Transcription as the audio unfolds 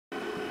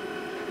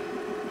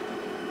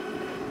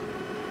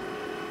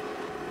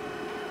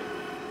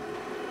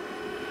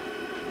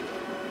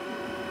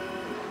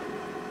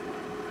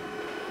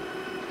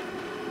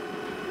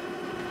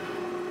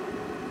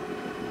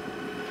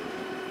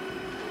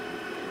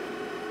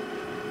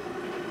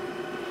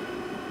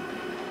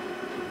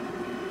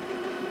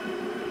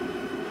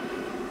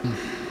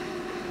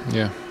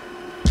Yeah.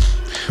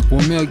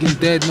 1 million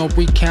dead, no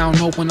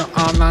recount, open the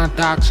online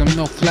docs. I'm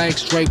no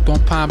flags draped on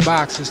pine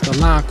boxes. The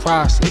line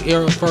crossed, the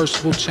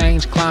irreversible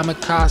change,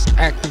 climate cost.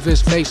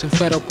 Activists facing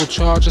federal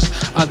charges,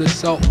 others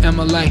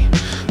self-immolate.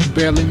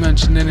 Barely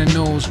mentioned in the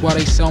news while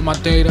they sell my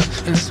data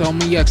and sell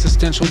me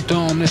existential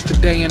doom. It's the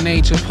day and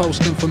age of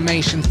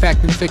post-information.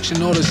 Fact and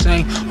fiction all the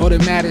same. All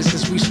that matters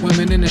is we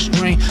swimming in the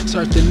stream.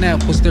 Search the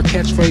net was their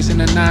catchphrase in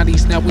the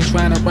 90s. Now we're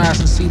trying to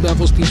rise in sea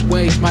levels. These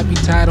waves might be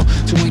tidal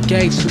to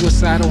engage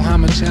suicidal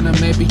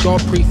homogenic. Maybe all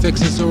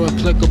prefixes are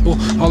applicable.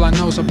 All I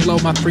know is I blow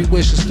my 3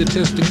 wishes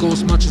statistical.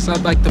 As much as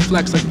I'd like to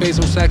flex like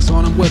Bezos sex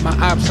on them. With my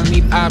ops I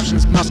need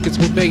options. Muskets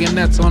with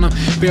bayonets on them.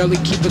 Barely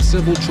keep it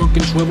civil, drunk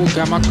and dribble.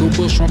 Got my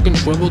Google shrunk and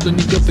shriveled. In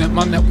the event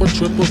my network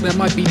triples, that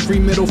might be 3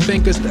 middle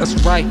fingers, that's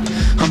right.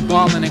 I'm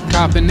ballin' and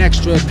copping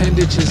extra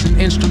appendages and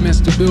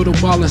instruments to build a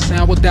wall of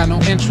sound without no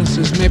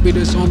entrances. Maybe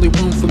there's only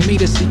room for me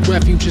to seek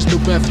refuge as the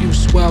refuge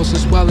swells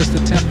as well as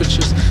the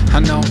temperatures. I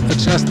know,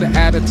 adjust the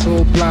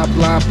attitude, blah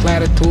blah,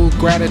 platitude,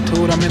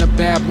 gratitude. I'm in a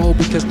bad mood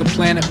because the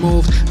planet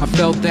moves. I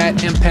felt that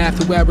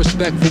empath who had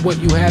respect for what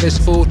you had as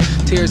food.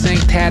 Tears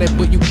ain't tatted,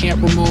 but you can't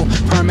remove.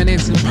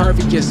 Permanence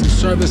impervious in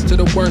service to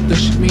the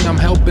worthless should mean I'm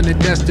helping the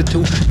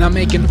destitute. Not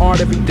making art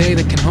every day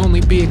that can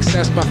only be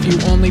accessed by few,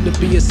 only to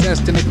be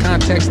assessed in the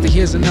context of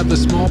here's another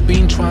small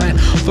bean trying.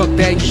 Fuck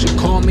that, you should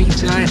call me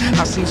giant.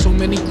 I've seen so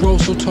many grow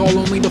so tall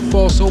only to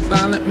fall so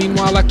violent.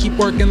 Meanwhile I keep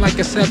working like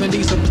a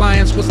 70s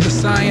appliance. What's the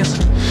science?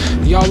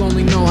 Y'all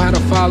only know how to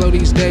follow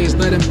these days,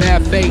 letting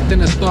bad faith in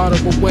the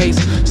startable ways.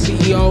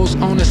 CEOs,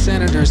 owners,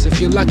 senators, if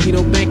you're lucky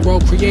they'll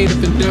bankroll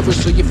creative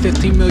endeavors so your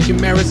 15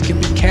 million merits can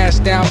be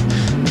cashed out.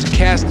 To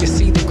cast your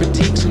seed and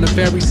critiques on the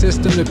very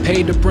system that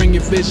paid to bring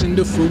your vision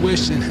to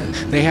fruition.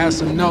 They have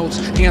some notes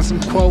and some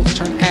quotes,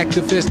 turn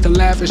activists to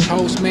lavish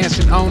hosts,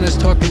 mansion owners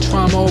talking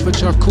trauma over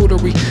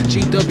charcuterie.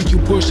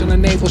 GW Bush on a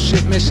naval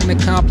ship, mission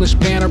accomplished,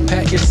 banner,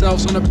 pat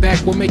yourselves on the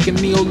back, we're making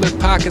Neolith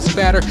pockets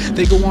fatter.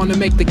 They go on to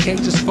make the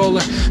cages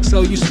fuller,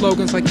 sell you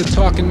slogans like the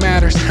talking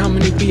matters. How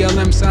many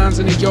BLM signs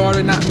in the yard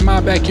are not in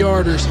my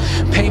backyarders?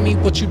 Pay me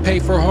what you pay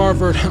for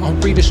Harvard, I'll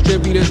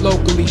redistribute it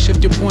locally,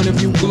 shift your point of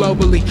view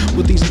globally.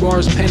 With these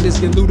bars penned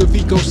as your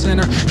Ludovico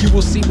Center, you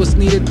will see what's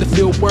needed to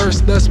feel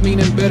worse, thus mean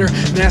and bitter.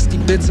 Nasty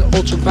bits of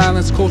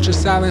ultra-violence, culture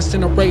silenced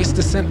in a race,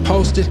 dissent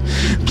posted.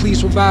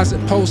 Please revise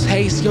it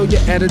post-haste. Yo,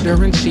 your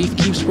editor-in-chief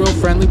keeps real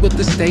friendly with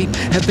the state.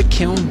 At the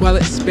kiln while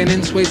it's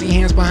spinning, Swayze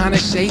hands behind a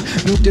shade.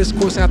 New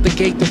discourse out the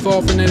gate,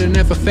 devolving at an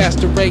ever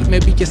faster rate.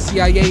 Maybe your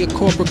CIA or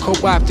corporate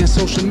co-opting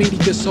social media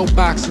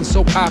soapboxing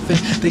so often.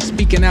 They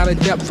speaking out of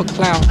depth for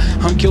clout.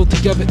 I'm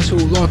guilty of it too,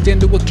 logged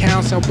into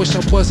accounts I wish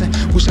I wasn't.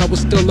 Wish I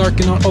was still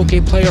lurking on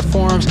OK Player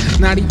forums.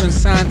 Not even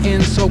signed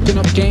in, soaking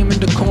up game and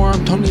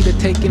decorum. Don't need to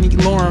take any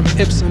lorem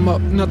ipsum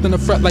up, nothing to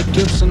fret like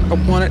Gibson. I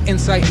wanted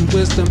insight and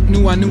wisdom,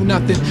 knew I knew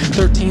nothing.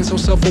 13, so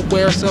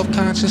self-aware,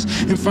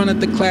 self-conscious. In front of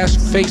the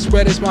class, face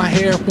red as my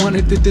hair,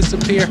 wanted to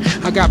disappear.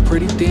 I got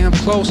pretty damn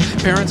close,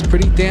 parents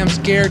pretty damn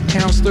scared.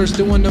 Counselors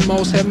doing the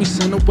most, had me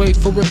sent away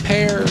for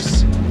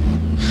repairs.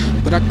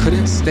 But I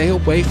couldn't stay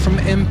away from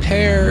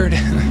impaired.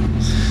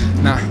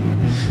 Nah.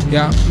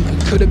 Yeah,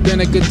 it could have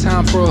been a good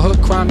time for a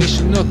hook, cry me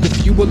Chinook.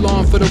 If you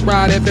along for the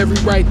ride, have every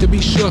right to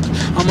be shook.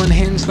 I'm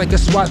unhinged like a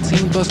SWAT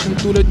team, busting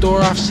through the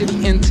door off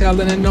shitty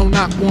intel and a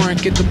no-knock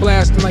warrant. Get to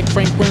blasting like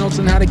Frank Reynolds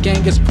and how the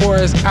gang gets poor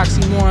as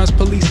oxymorons,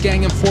 police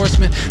gang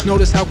enforcement.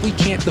 Notice how we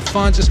can't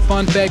defund, just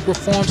fund vague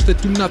reforms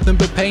that do nothing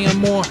but paying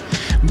more.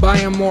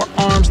 Buying more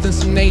arms than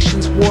some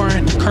nations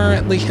warring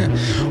currently.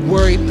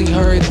 Worriedly,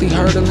 hurriedly,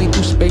 hurtling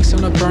through space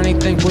on a burning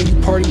thing. Will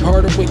you party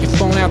harder with your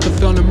phone out to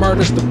film the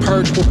murders the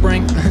purge will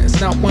bring?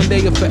 It's not one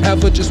day or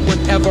forever, just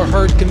whenever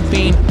heard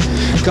convene.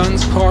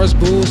 Guns, cars,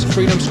 booze,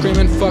 freedom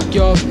screaming, fuck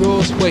y'all's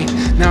rules. Wait,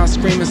 now I'm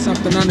screaming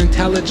something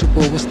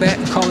unintelligible. What's that?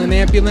 Call an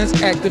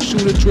ambulance? Active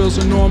shooter drills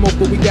are normal,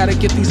 but we gotta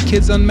get these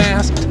kids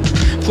unmasked.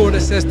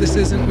 Florida says this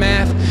isn't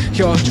math.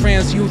 Y'all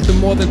trans youth are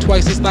more than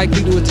twice as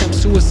likely to attempt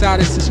suicide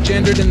as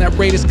cisgendered, and that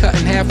rate is cut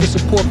in half with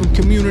support from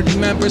community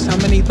members. How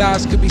many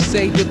lives could be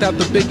saved without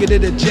the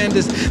bigoted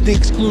agendas, the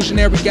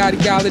exclusionary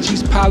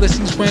ideologies,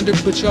 policies rendered?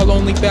 But y'all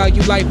only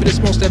value life at its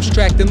most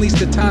abstract and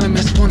least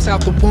autonomous. Once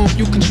out the womb,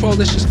 you control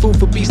it's just food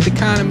for beast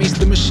economies.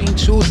 The machine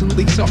chews and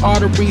leaks our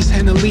arteries,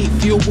 and elite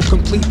fuel will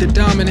complete the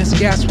dominance.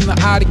 Gas from the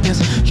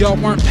audience, y'all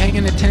weren't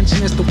paying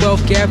attention as the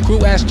wealth gap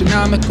grew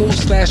astronomical,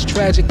 slash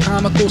tragic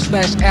comical,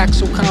 slash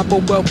axle combo.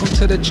 Welcome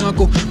to the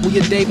jungle. We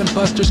are Dave and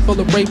Buster's full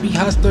of rapey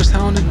hustlers,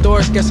 hounding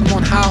doors. Guess I'm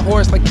on high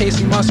horse like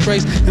Casey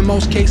Musgraves. In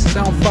most cases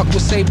I don't fuck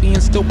with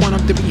sapiens, still want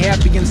them to be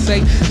happy and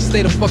safe.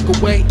 Stay the fuck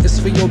away, it's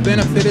for your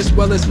benefit as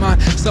well as mine.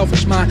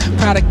 Selfish mind,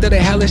 product of the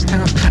hellish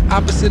times,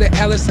 opposite of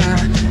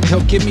Alisson.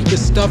 He'll give me your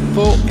stuff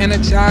full,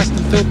 energized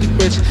and filthy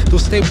rich. They'll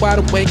stay wide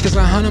awake as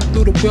I hunt them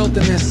through the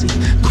wilderness. See,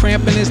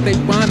 cramping as they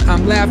run,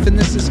 I'm laughing,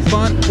 this is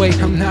fun.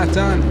 Wait, I'm not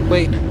done,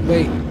 wait.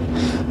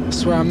 I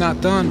swear I'm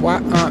not done.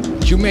 Why?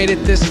 You made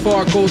it this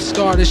far, gold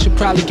star. This should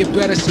probably get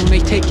better soon. They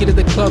take you to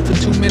the club for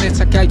 2 minutes.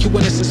 I got you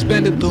in a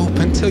suspended loop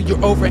until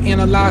you're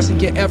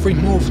over-analyzing your every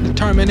move,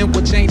 determining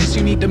what changes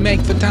you need to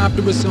make for time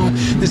to resume.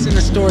 This isn't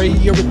a story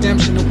of your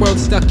redemption. The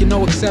world's stuck, you're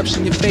no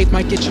exception. Your faith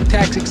might get you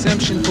tax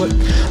exemption, but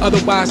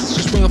otherwise it's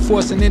just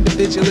reinforcing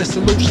individualist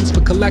solutions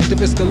for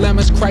collectivist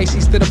dilemmas,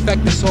 crises that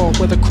affect us all,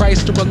 whether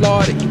Christ or a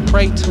law that you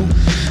pray to.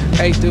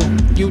 Hey, do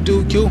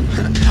you.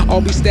 I'll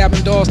be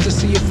stabbing dolls to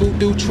see if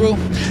voodoo true.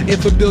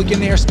 If a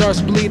billionaire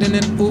starts bleeding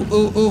and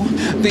ooh,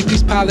 think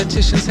these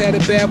politicians had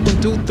it bad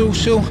when do through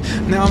shoe.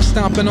 Now I'm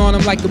stomping on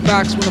them like a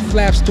box when the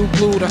flaps too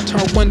glued. I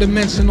turn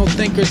one-dimensional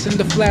thinkers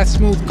into flat,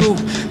 smooth goo.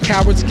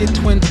 Cowards get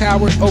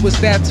twin-towered, oh,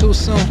 is that too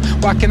soon?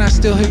 Why can I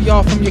still hear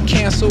y'all from your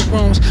canceled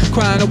rooms?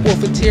 Crying a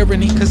wolf of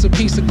tyranny, cause a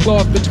piece of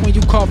cloth between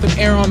you coughing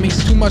air on me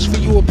is too much for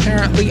you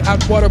apparently. I'd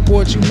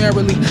waterboard you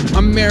merrily.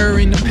 I'm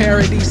mirroring the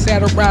parody,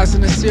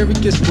 satirizing a serious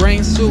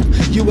brain soup.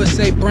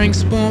 USA brain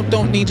spoon,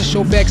 don't need to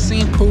show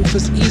vaccine proof.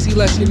 It's easy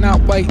less you're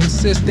not white.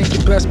 Insist, think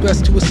your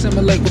best to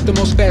assimilate with the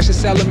most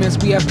fascist elements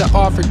we have to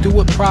offer. Do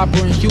it proper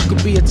and you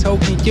could be a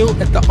token you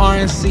at the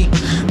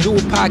RNC. Do a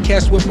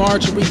podcast with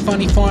Marjorie,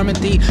 Funny Farm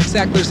and D.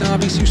 Sackler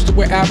zombies used to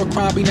wear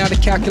Abercrombie. Now to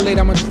calculate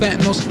how much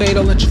fentanyl's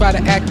fatal and try to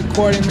act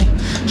accordingly.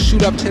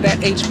 Shoot up to that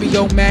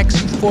HBO Max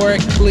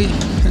euphorically.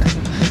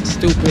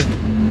 Stupid.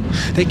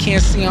 They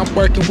can't see I'm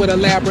working with a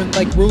labyrinth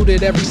like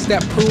rooted. Every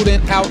step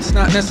prudent, out's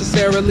not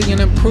necessarily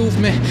an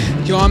improvement.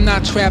 Yo, I'm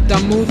not trapped,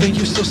 I'm moving.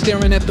 You still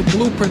staring at the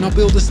blueprint. I'll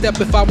build a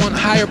step if I want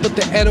higher, but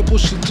the edible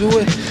should do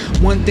it.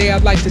 One day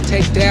I'd like to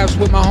take dabs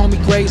with my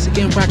homie Grace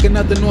again. Rock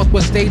another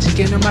Northwest stage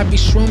again. There might be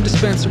shroom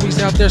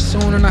dispensaries out there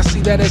soon, and I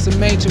see that as a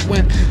major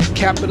win.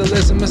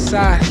 Capitalism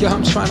aside, yo,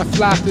 I'm trying to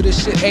fly through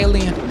this shit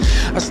alien.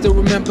 I still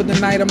remember the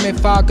night I made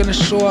fog on the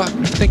shore. I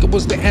think it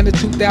was the end of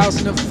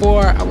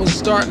 2004. I was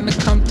starting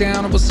to come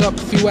down. I was up a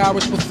few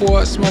hours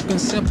before, smoking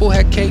simple,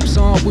 had capes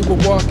on. We were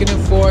walking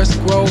in Forest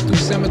Grove through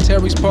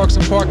cemeteries, parks,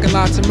 and parking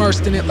lots,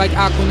 immersed in it like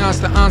Aquanaut's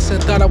the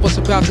onset. Thought I was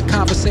about to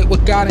conversate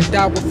with God and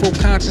die with full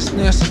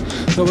consciousness.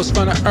 Though it's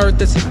from the earth,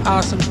 that's an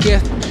awesome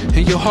gift.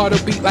 And your heart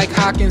will beat like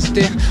Hawkins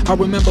did. I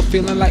remember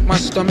feeling like my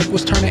stomach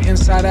was turning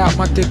inside out.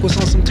 My dick was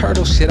on some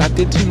turtle shit. I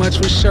did too much,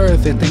 was sure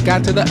of it. Then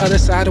got to the other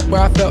side of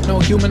where I felt no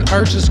human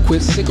urges.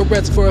 Quit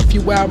cigarettes for a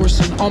few hours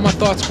and all my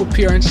thoughts were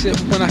pure and shit.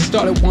 When I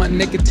started wanting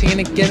nicotine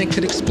again and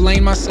could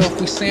explain myself,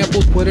 we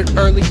sampled with it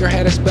earlier.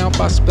 Had us bound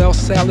by spell,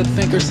 salad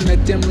fingers in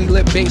a dimly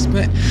lit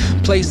basement.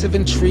 Place of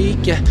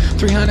intrigue, yeah.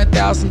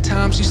 300,000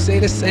 times you say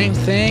the same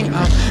thing.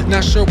 I'm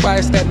not sure why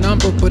it's that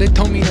number, but it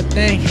don't mean a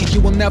thing. You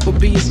will never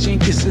be as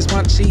genius as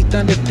my G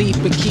Thunder Thief,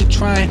 but keep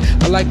trying.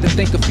 I like to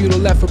think a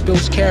feudal effort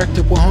builds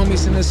character. With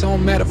homies in his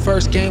own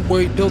metaverse game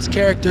where he builds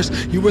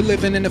characters. You were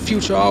living in the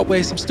future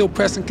always. I'm still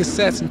pressing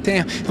cassettes, and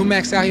damn, he'll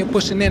max out here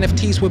pushing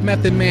NFTs with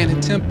Method Man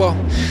and Tempo.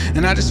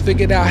 And I just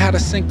figured out how to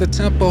sync the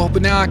tempo,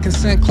 but now I can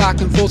send clock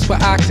and volts per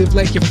octave,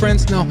 like your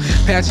friends know.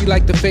 Patchy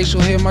like the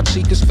facial hair, my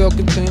cheek is felt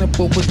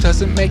containable, but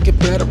doesn't make it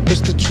better.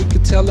 It's the trick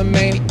of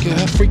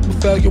telemania. Freak with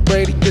failure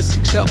radius,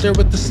 shelter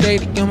at the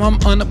stadium. I'm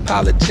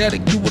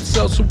unapologetic. You would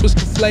sell super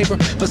flavor,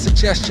 a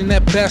suggestion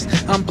at best.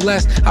 I'm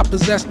blessed, I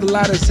possess a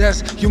lot of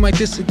zest. You might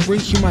disagree,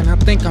 you might not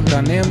think I'm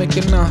dynamic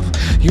enough.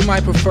 You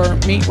might prefer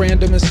me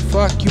random as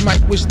fuck. You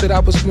might wish that I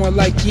was more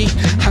like ye.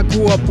 I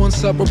grew up one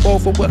suburb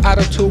over with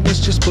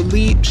auto-tunes, just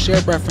believe. Share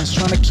reference,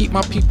 trying to keep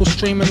my people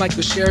streaming like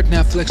the shared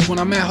Netflix. When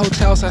I'm at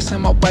hotels, I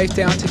send my wife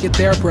down to get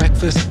their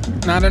breakfast.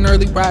 Not an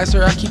early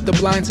riser, I keep the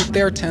blinds at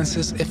their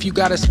tenses. If you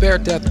got a spare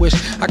death wish,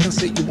 I can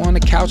sit you on the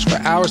couch for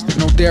hours that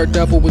no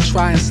daredevil would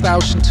try and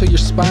slouch until your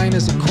spine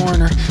is a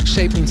corner.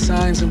 Shaping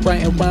signs and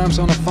writing rhymes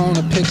on a phone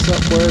that picks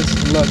up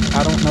words. Look,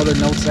 I don't know the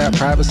notes at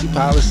privacy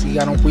policy.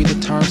 I don't read the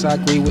terms I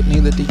agree with,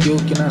 neither do you.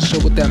 You're not sure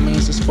what that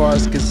means as far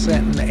as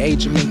consent and the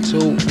age of me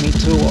too.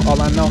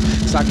 All I know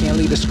is I can't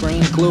leave the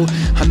screen glued.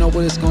 I know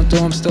what it's gonna do,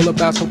 I'm still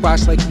about to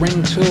watch like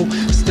Ring 2.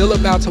 Still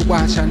about to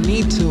watch, I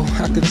need to.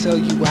 I could tell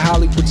you a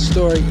Hollywood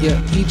story,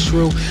 yeah, each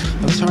true.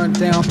 I've turned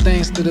down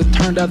things that have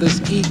turned others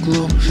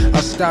igloo.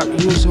 I'll stop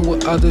using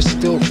what others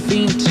still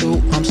fiend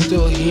to. I'm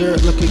still here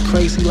looking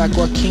crazy like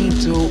Joaquin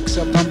do,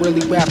 except I'm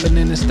really rapping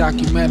in this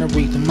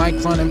documentary. The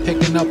mic running,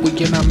 picking up what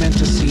you're not meant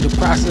to see. The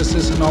process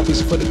isn't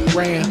always for the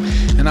gram,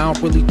 and I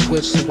don't really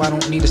twitch, so I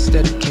don't need a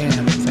steady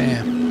cam.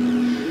 Fam.